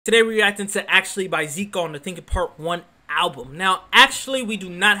Today we're reacting to Actually by Zico on the Thinking Part 1 album. Now, actually, we do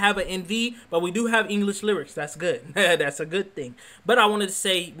not have an NV, but we do have English lyrics. That's good. That's a good thing. But I wanted to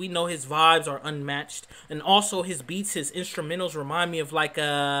say we know his vibes are unmatched. And also his beats, his instrumentals remind me of like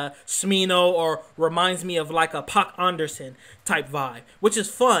a Smino or reminds me of like a Pac Anderson type vibe, which is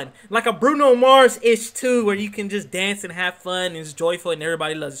fun. Like a Bruno Mars-ish too, where you can just dance and have fun and it's joyful and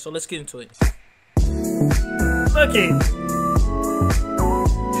everybody loves it. So let's get into it. Look it.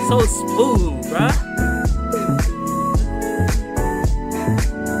 So smooth, bruh.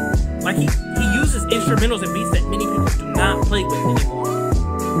 Like he uses instrumentals and beats that many people do not play with anymore.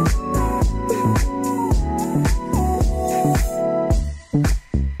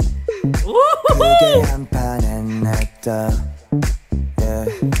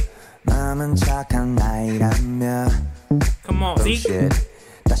 Come on, Zeke.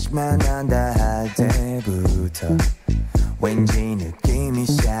 왠지 느낌이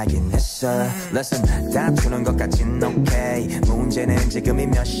시작인 했어 Listen 다투는 것까진 okay 문제는 지금이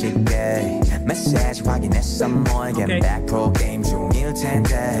몇 시게 메시지 확인했어 뭐에겐 back pro 게임 중일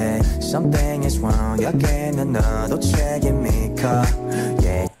텐데 Something is wrong 여기는 너도 책임이 커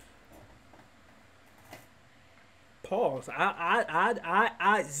yeah. Pause.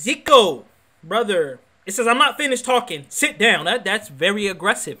 Zico, brother. It says, I'm not finished talking. Sit down. That's very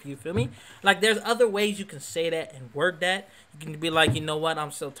aggressive. You feel me? Like, there's other ways you can say that and word that. You can be like, you know what?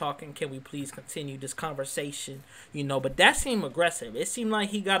 I'm still talking. Can we please continue this conversation? You know, but that seemed aggressive. It seemed like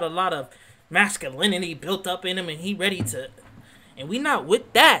he got a lot of masculinity built up in him and he ready to... And we not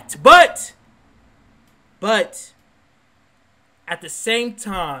with that. But, at the same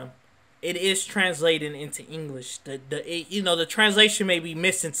time, it is translating into English. The translation may be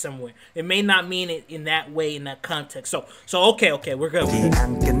missing somewhere. It may not mean it in that way, in that context. So okay, we're good. But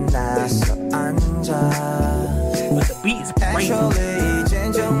the beat is crazy.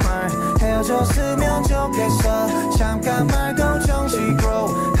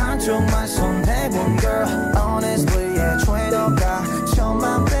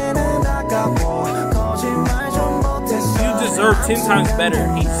 You deserve 10 times better.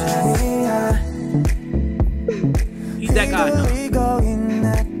 He's that guy now.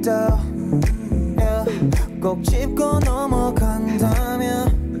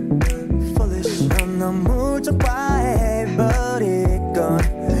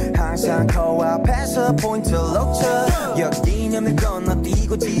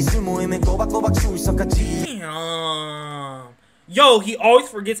 Damn. Yo, he always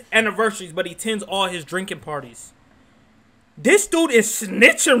forgets anniversaries, but he attends all his drinking parties. This dude is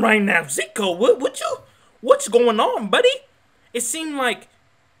snitching right now. Zico, what's going on, buddy? It seemed like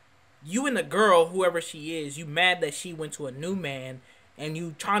you and the girl, whoever she is, you mad that she went to a new man and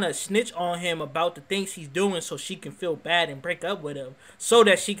you trying to snitch on him about the things he's doing so she can feel bad and break up with him so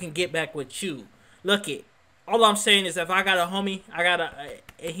that she can get back with you. Look it. All I'm saying is if I got a homie,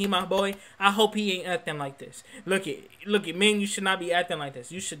 and he my boy, I hope he ain't acting like this. Look it, men, you should not be acting like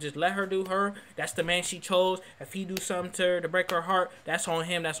this. You should just let her do her. That's the man she chose. If he do something to her to break her heart, that's on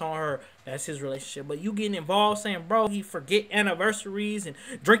him, that's on her. That's his relationship. But you getting involved saying, bro, he forget anniversaries and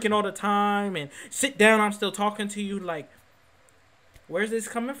drinking all the time and sit down, I'm still talking to you. Like, where's this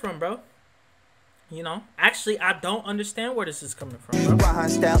coming from, bro? You know, actually, I don't understand where this is coming from, bro.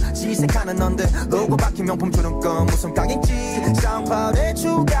 He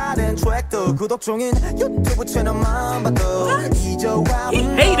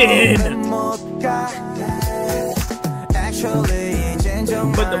hating.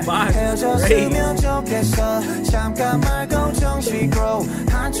 But the vibe is crazy.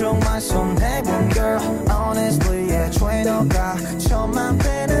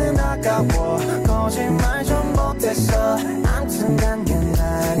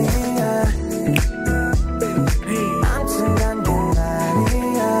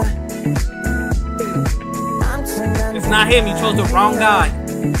 It's not him, he chose the wrong guy.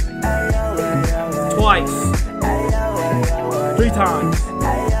 Twice. 3 times.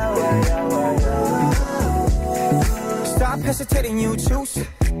 Stop hesitating, you choose.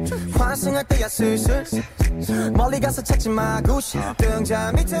 환승할 때야 슬슬 멀리 가서 찾지 마 구시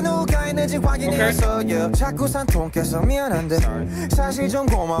등자 밑에 누가 있는지 확인해서 자꾸 산통해서 미안한데 사실 좀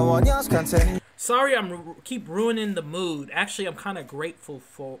고마워 녀석한테. Sorry, keep ruining the mood. Actually, I'm kind of grateful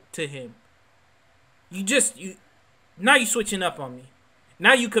to him. Now you switching up on me.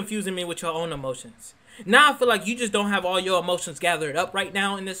 Now you confusing me with your own emotions. Now I feel like you just don't have all your emotions gathered up right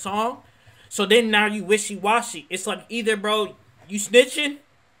now in this song. So then now you wishy-washy. It's like either, bro, you snitching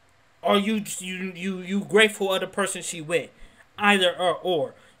or you grateful of the person she with. Either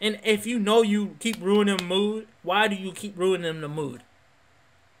or. And if you know you keep ruining the mood, why do you keep ruining the mood?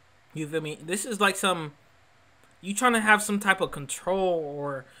 You feel me? This is like some, you trying to have some type of control,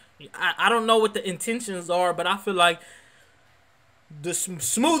 or I don't know what the intentions are, but I feel like the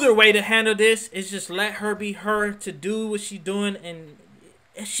smoother way to handle this is just let her be her, to do what she's doing, and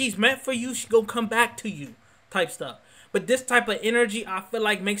if she's meant for you, she gonna come back to you, type stuff. But this type of energy, I feel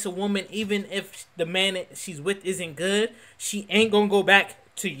like, makes a woman, even if the man that she's with isn't good, she ain't gonna go back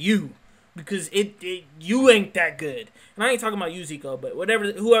to you, because you ain't that good. And I ain't talking about you, Zico, but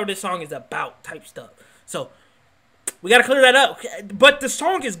whoever this song is about, type stuff. So we gotta clear that up. But the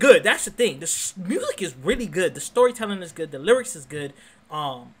song is good. That's the thing. The music is really good. The storytelling is good. The lyrics is good.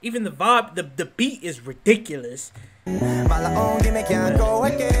 Even the vibe, the beat is ridiculous.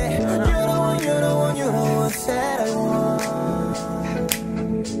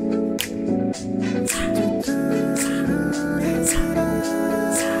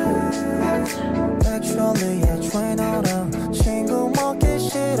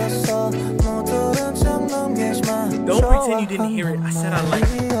 Don't pretend you didn't hear it. I said I like it.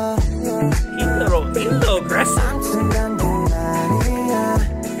 He's a little aggressive.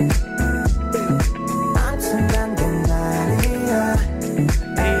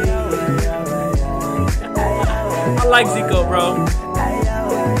 I like Zico, bro.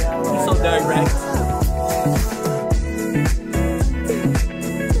 He's so direct.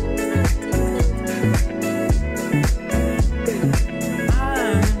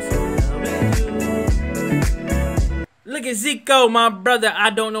 Look at Zico, my brother. I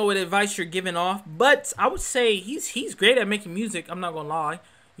don't know what advice you're giving off, but I would say he's great at making music. I'm not gonna lie.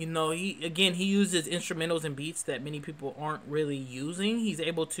 You know, he uses instrumentals and beats that many people aren't really using. He's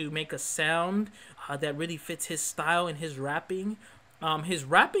able to make a sound that really fits his style and his rapping. His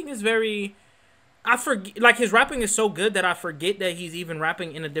rapping is very, his rapping is so good that I forget that he's even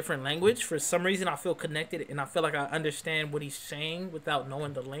rapping in a different language. For some reason, I feel connected and I feel like I understand what he's saying without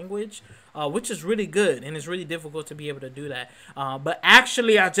knowing the language, which is really good, and it's really difficult to be able to do that. But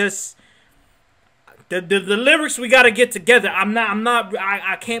actually, the lyrics we gotta get together.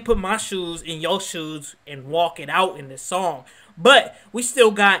 I can't put my shoes in your shoes and walk it out in this song. But we still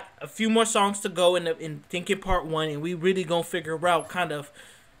got a few more songs to go in Thinking Part 1, and we really gonna figure out kind of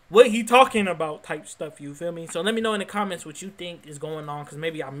what he talking about type stuff, you feel me? So let me know in the comments what you think is going on, because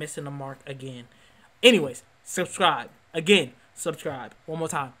maybe I'm missing the mark again. Anyways, subscribe. Again, subscribe. One more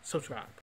time, subscribe.